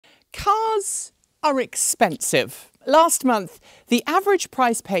Cars are expensive. Last month, the average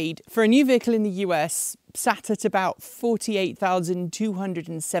price paid for a new vehicle in the US sat at about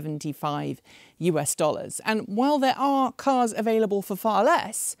 $48,275. And while there are cars available for far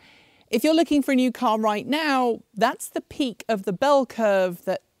less, if you're looking for a new car right now, that's the peak of the bell curve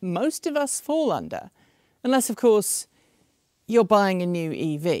that most of us fall under. Unless, of course, you're buying a new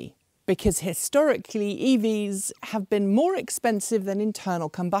EV. Because historically, EVs have been more expensive than internal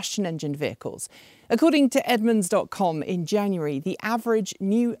combustion engine vehicles. According to Edmunds.com, in January, the average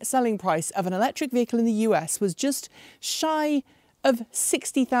new selling price of an electric vehicle in the US was just shy of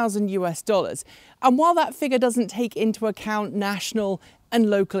 $60,000. And while that figure doesn't take into account national and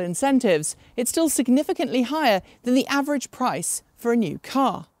local incentives, it's still significantly higher than the average price for a new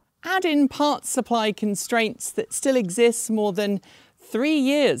car. Add in parts supply constraints that still exist more than 3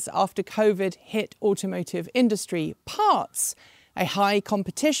 years after COVID hit automotive industry, parts, a high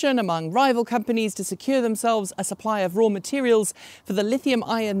competition among rival companies to secure themselves a supply of raw materials for the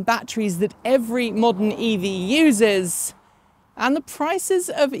lithium-ion batteries that every modern EV uses, and the prices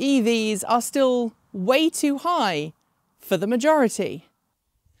of EVs are still way too high for the majority.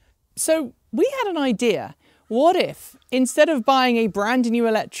 So we had an idea. What if, instead of buying a brand new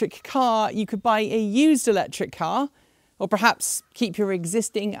electric car, you could buy a used electric car, or perhaps keep your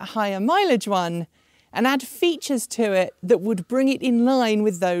existing higher mileage one and add features to it that would bring it in line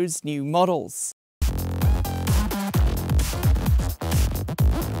with those new models.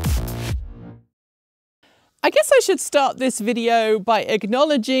 I guess I should start this video by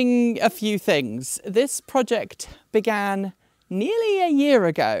acknowledging a few things. This project began nearly a year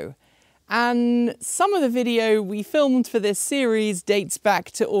ago, and some of the video we filmed for this series dates back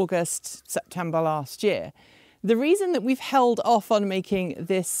to August, September last year. The reason that we've held off on making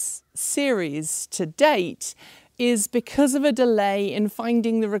this series to date is because of a delay in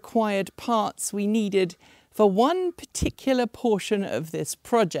finding the required parts we needed for one particular portion of this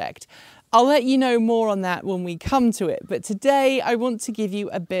project. I'll let you know more on that when we come to it, but today I want to give you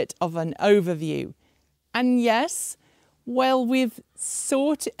a bit of an overview. And yes, while we've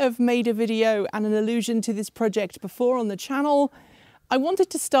sort of made a video and an allusion to this project before on the channel, I wanted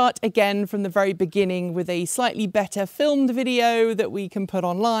to start again from the very beginning with a slightly better filmed video that we can put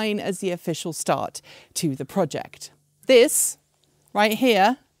online as the official start to the project. This, right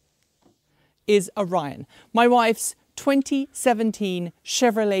here, is Orion, my wife's 2017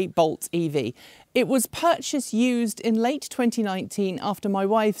 Chevrolet Bolt EV. It was purchased used in late 2019 after my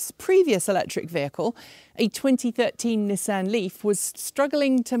wife's previous electric vehicle, a 2013 Nissan Leaf, was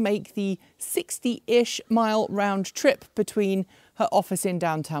struggling to make the 60-ish mile round trip between her office in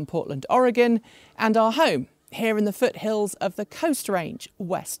downtown Portland, Oregon, and our home here in the foothills of the Coast Range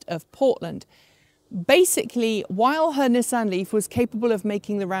west of Portland. Basically, while her Nissan Leaf was capable of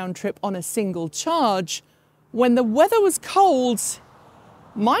making the round trip on a single charge, when the weather was cold,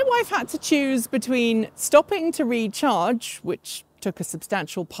 my wife had to choose between stopping to recharge, which took a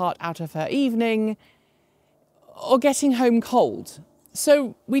substantial part out of her evening, or getting home cold.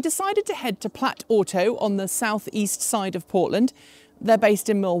 So we decided to head to Platt Auto on the southeast side of Portland. They're based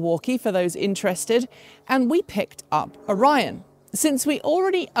in Milwaukee for those interested, and we picked up Orion. Since we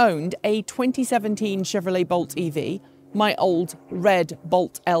already owned a 2017 Chevrolet Bolt EV, my old red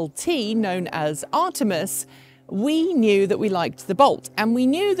Bolt LT known as Artemis, we knew that we liked the Bolt, and we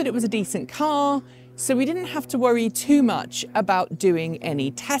knew that it was a decent car, so we didn't have to worry too much about doing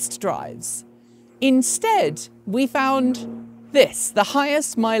any test drives. Instead, we found this, the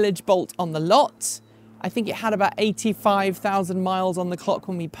highest mileage Bolt on the lot. I think it had about 85,000 miles on the clock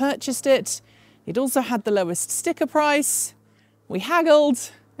when we purchased it. It also had the lowest sticker price. We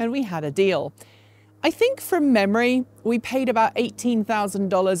haggled and we had a deal. I think from memory, we paid about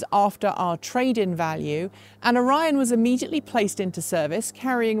 $18,000 after our trade-in value, and Orion was immediately placed into service,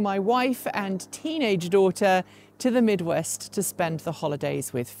 carrying my wife and teenage daughter to the Midwest to spend the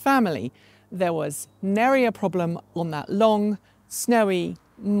holidays with family. There was nary a problem on that long, snowy,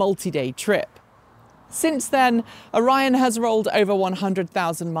 multi-day trip. Since then, Orion has rolled over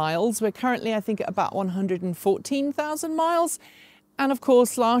 100,000 miles. We're currently, I think, at about 114,000 miles. And of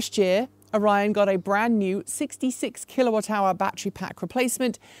course, last year, Orion got a brand new 66 kilowatt-hour battery pack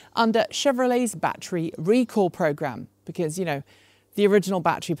replacement under Chevrolet's battery recall program, because, you know, the original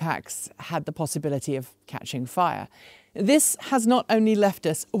battery packs had the possibility of catching fire. This has not only left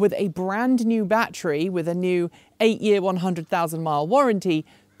us with a brand new battery with a new 8-year, 100,000 mile warranty,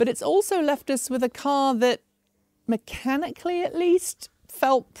 but it's also left us with a car that, mechanically at least,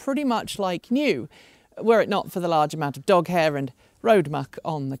 felt pretty much like new, were it not for the large amount of dog hair and road muck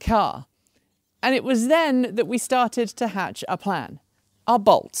on the car. And it was then that we started to hatch a plan. Our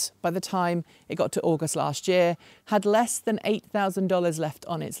Bolt, by the time it got to August last year, had less than $8,000 left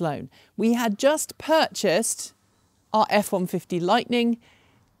on its loan. We had just purchased our F-150 Lightning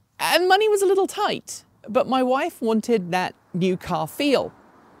and money was a little tight, but my wife wanted that new car feel.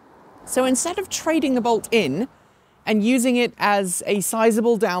 So instead of trading the Bolt in and using it as a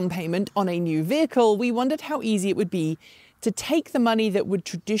sizable down payment on a new vehicle, we wondered how easy it would be to take the money that would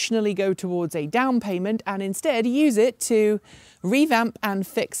traditionally go towards a down payment and instead use it to revamp and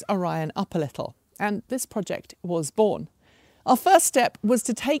fix Orion up a little. And this project was born. Our first step was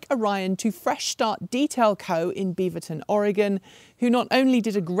to take Orion to Fresh Start Detail Co. in Beaverton, Oregon, who not only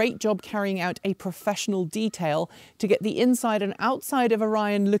did a great job carrying out a professional detail to get the inside and outside of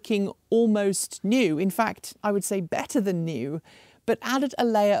Orion looking almost new, in fact, I would say better than new, but added a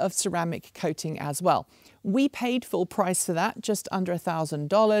layer of ceramic coating as well. We paid full price for that, just under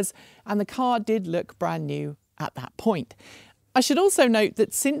 $1,000, and the car did look brand new at that point. I should also note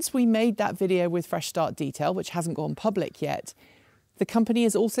that since we made that video with Fresh Start Detail, which hasn't gone public yet, the company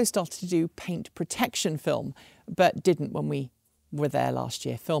has also started to do paint protection film, but didn't when we were there last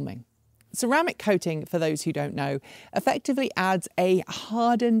year filming. Ceramic coating, for those who don't know, effectively adds a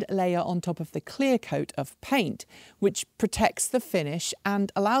hardened layer on top of the clear coat of paint, which protects the finish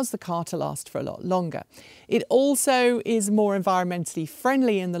and allows the car to last for a lot longer. It also is more environmentally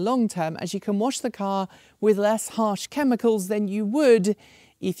friendly in the long term, as you can wash the car with less harsh chemicals than you would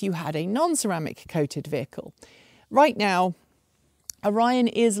if you had a non-ceramic coated vehicle. Right now, Orion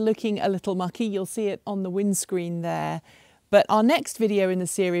is looking a little mucky. You'll see it on the windscreen there. But our next video in the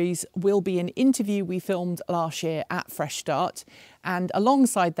series will be an interview we filmed last year at Fresh Start. And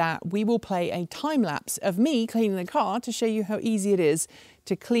alongside that, we will play a time lapse of me cleaning the car to show you how easy it is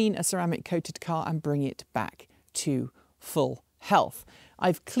to clean a ceramic coated car and bring it back to full health.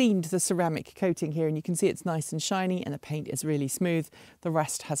 I've cleaned the ceramic coating here and you can see it's nice and shiny and the paint is really smooth. The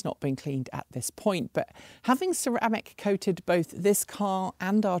rest has not been cleaned at this point. But having ceramic coated both this car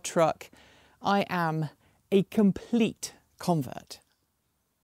and our truck, I am a complete convert.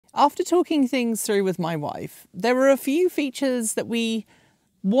 After talking things through with my wife, there were a few features that we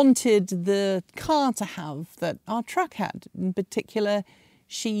wanted the car to have that our truck had. In particular,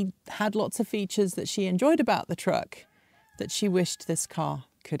 she had lots of features that she enjoyed about the truck that she wished this car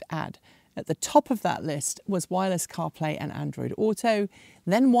could add. At the top of that list was wireless CarPlay and Android Auto,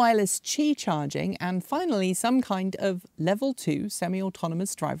 then wireless Qi charging, and finally some kind of level 2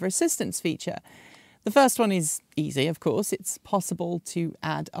 semi-autonomous driver assistance feature. The first one is easy, of course. It's possible to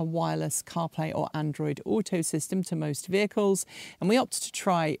add a wireless CarPlay or Android Auto system to most vehicles, and we opted to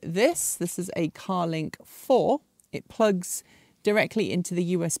try this. This is a CarLink 4. It plugs directly into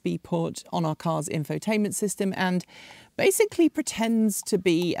the USB port on our car's infotainment system and basically pretends to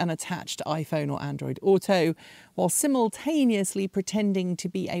be an attached iPhone or Android Auto, while simultaneously pretending to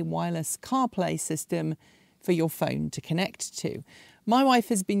be a wireless CarPlay system for your phone to connect to. My wife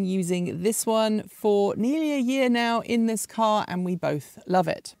has been using this one for nearly a year now in this car and we both love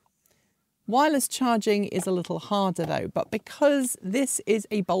it. Wireless charging is a little harder though, but because this is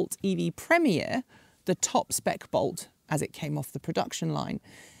a Bolt EV Premier, the top spec Bolt as it came off the production line,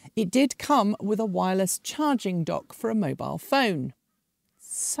 it did come with a wireless charging dock for a mobile phone.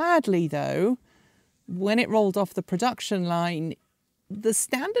 Sadly though, when it rolled off the production line, the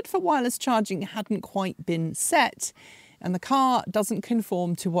standard for wireless charging hadn't quite been set, and the car doesn't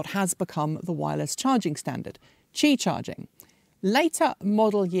conform to what has become the wireless charging standard, Qi charging. Later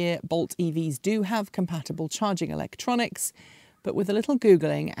model year Bolt EVs do have compatible charging electronics, but with a little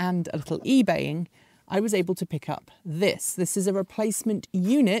Googling and a little eBaying, I was able to pick up this. This is a replacement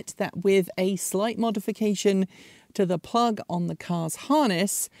unit that, with a slight modification to the plug on the car's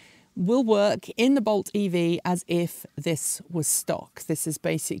harness, will work in the Bolt EV as if this was stock. This is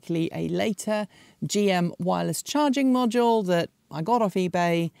basically a later GM wireless charging module that I got off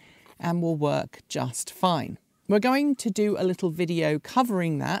eBay and will work just fine. We're going to do a little video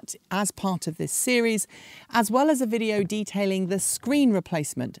covering that as part of this series, as well as a video detailing the screen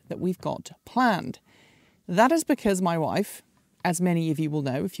replacement that we've got planned. That is because my wife, as many of you will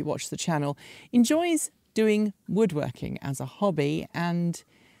know if you watch the channel, enjoys doing woodworking as a hobby, and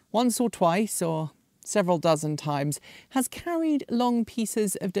once or twice or several dozen times has carried long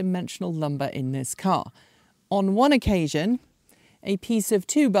pieces of dimensional lumber in this car. On one occasion, a piece of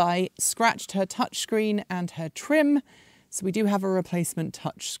 2x scratched her touchscreen and her trim, so we do have a replacement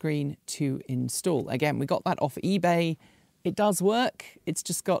touchscreen to install. Again, we got that off eBay. It does work, it's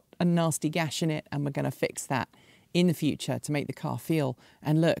just got a nasty gash in it, and we're going to fix that in the future to make the car feel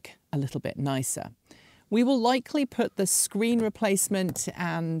and look a little bit nicer. We will likely put the screen replacement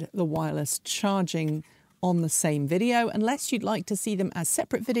and the wireless charging on the same video, unless you'd like to see them as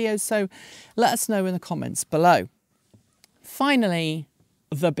separate videos, so let us know in the comments below. Finally,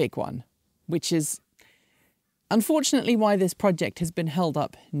 the big one, which is unfortunately why this project has been held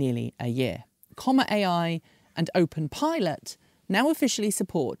up nearly a year. Comma AI and OpenPilot now officially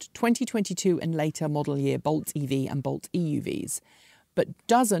support 2022 and later model year Bolt EV and Bolt EUVs, but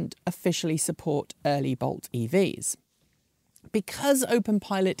doesn't officially support early Bolt EVs. Because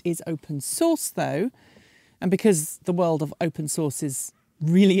OpenPilot is open source though, and because the world of open source is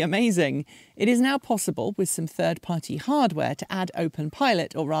really amazing, it is now possible with some third-party hardware to add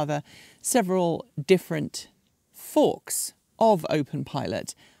OpenPilot, or rather several different forks of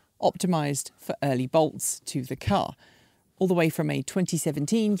OpenPilot optimized for early bolts to the car, all the way from a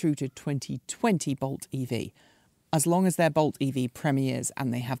 2017 through to 2020 Bolt EV, as long as their Bolt EV premieres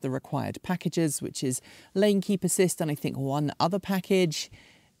and they have the required packages, which is lane keep assist and I think one other package,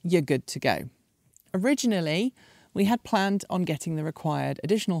 you're good to go. Originally, we had planned on getting the required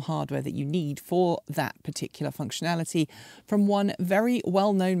additional hardware that you need for that particular functionality from one very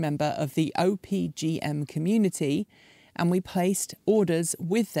well-known member of the OPGM community, and we placed orders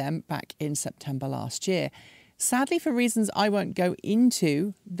with them back in September last year. Sadly, for reasons I won't go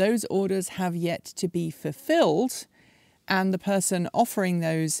into, those orders have yet to be fulfilled, and the person offering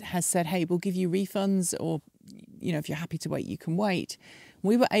those has said, hey, we'll give you refunds, or, you know, if you're happy to wait, you can wait.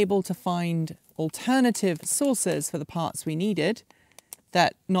 We were able to find alternative sources for the parts we needed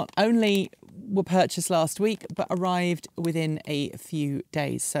that not only were purchased last week, but arrived within a few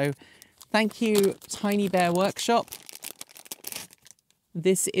days. So thank you, Tiny Bear Workshop.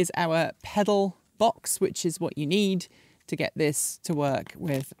 This is our pedal box, which is what you need to get this to work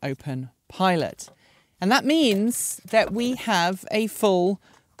with OpenPilot. And that means that we have a full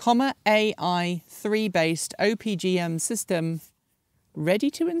AI 3-based OPGM system ready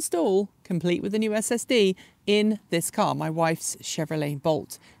to install, complete with the new SSD, in this car, my wife's Chevrolet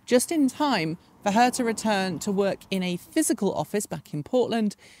Bolt, just in time for her to return to work in a physical office back in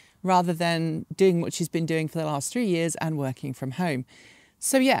Portland, rather than doing what she's been doing for the last 3 years and working from home.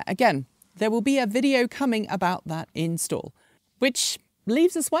 So yeah, again, there will be a video coming about that install, which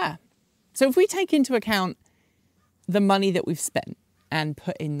leaves us where? So if we take into account the money that we've spent and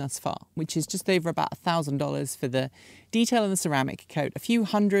put in thus far, which is just over about $1,000 for the detail and the ceramic coat, a few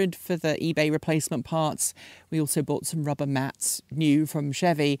hundred for the eBay replacement parts. We also bought some rubber mats new from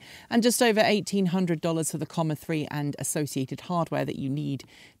Chevy, and just over $1,800 for the Comma 3 and associated hardware that you need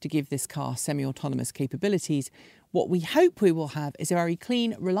to give this car semi-autonomous capabilities. What we hope we will have is a very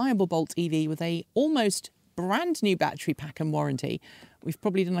clean, reliable Bolt EV with a almost brand new battery pack and warranty. We've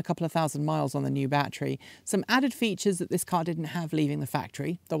probably done a couple of thousand miles on the new battery. Some added features that this car didn't have leaving the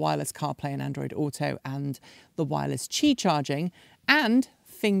factory: the wireless CarPlay and Android Auto and the wireless Qi charging, and,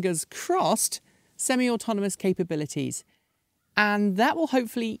 fingers crossed, semi-autonomous capabilities. And that will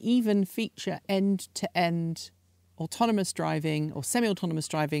hopefully even feature end-to-end autonomous driving or semi-autonomous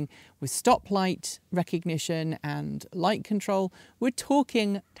driving with stoplight recognition and light control. We're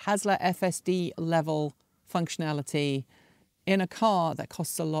talking Tesla FSD level functionality in a car that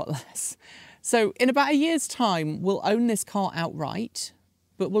costs a lot less. So in about a year's time, we'll own this car outright,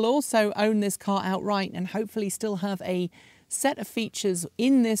 but we'll also own this car outright and hopefully still have a set of features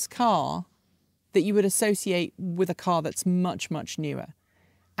in this car that you would associate with a car that's much, much newer.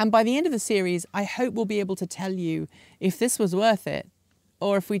 And by the end of the series, I hope we'll be able to tell you if this was worth it,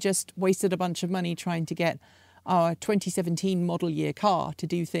 or if we just wasted a bunch of money trying to get our 2017 model year car to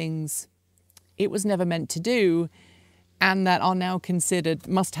do things it was never meant to do, and that are now considered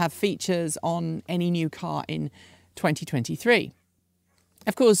must-have features on any new car in 2023.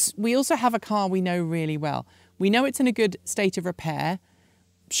 Of course, we also have a car we know really well. We know it's in a good state of repair.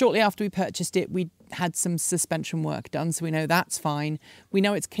 Shortly after we purchased it, we had some suspension work done, so we know that's fine. We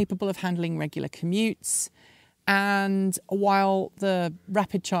know it's capable of handling regular commutes. And while the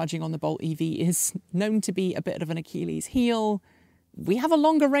rapid charging on the Bolt EV is known to be a bit of an Achilles heel, we have a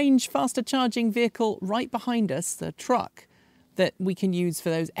longer range, faster charging vehicle right behind us, the truck, that we can use for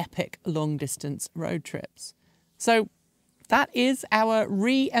those epic long distance road trips. So that is our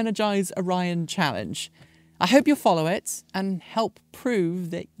Re-Energize Orion challenge. I hope you'll follow it and help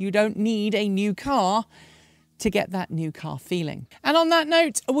prove that you don't need a new car to get that new car feeling. And on that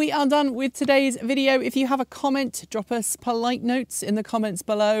note, we are done with today's video. If you have a comment, drop us polite notes in the comments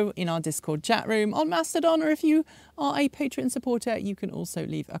below in our Discord chat room, on Mastodon, or if you are a Patreon supporter, you can also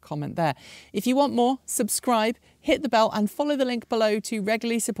leave a comment there. If you want more, subscribe, hit the bell, and follow the link below to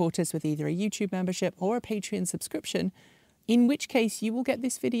regularly support us with either a YouTube membership or a Patreon subscription. in which case you will get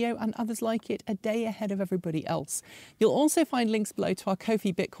this video and others like it a day ahead of everybody else. You'll also find links below to our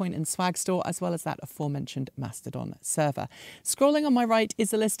Ko-fi, Bitcoin and Swag store, as well as that aforementioned Mastodon server. Scrolling on my right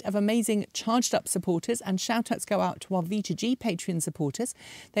is a list of amazing charged up supporters, and shout outs go out to our V2G Patreon supporters.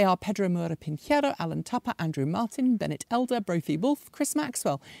 They are Pedro Moura Pinheiro, Alan Tupper, Andrew Martin, Bennett Elder, Brophy Wolf, Chris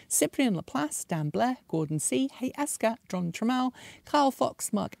Maxwell, Cyprian Laplace, Dan Blair, Gordon C, Hey Esker, John Trammell, Kyle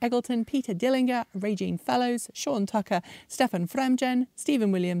Fox, Mark Eggleton, Peter Dillinger, Regine Fellows, Sean Tucker, Stefan Fremgen,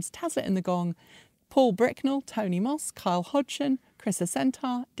 Stephen Williams, Tazlet in the Gong, Paul Bricknell, Tony Moss, Kyle Hodgson, Chris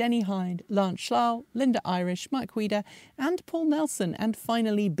Centaur, Denny Hyde, Lance Schlau, Linda Irish, Mike Weeder and Paul Nelson. And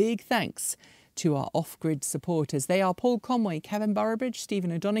finally, big thanks to our off-grid supporters. They are Paul Conway, Kevin Burrowbridge,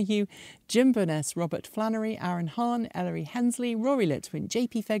 Stephen O'Donoghue, Jim Burness, Robert Flannery, Aaron Hahn, Ellery Hensley, Rory Litwin,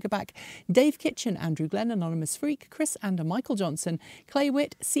 JP Fagerback, Dave Kitchen, Andrew Glenn, Anonymous Freak, Chris and Michael Johnson, Clay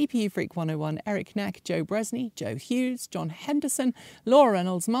Witt, CPU Freak 101, Eric Neck, Joe Bresney, Joe Hughes, John Henderson, Laura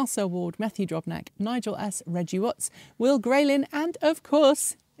Reynolds, Marcel Ward, Matthew Drobnak, Nigel S, Reggie Watts, Will Graylin and, of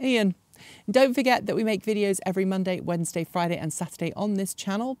course, Ian. Don't forget that we make videos every Monday, Wednesday, Friday and Saturday on this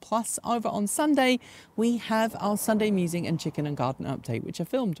channel. Plus, over on Sunday, we have our Sunday Musing and Chicken and Garden update, which are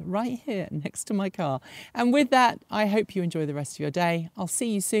filmed right here next to my car. And with that, I hope you enjoy the rest of your day. I'll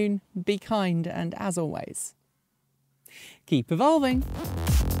see you soon. Be kind, and as always, keep evolving.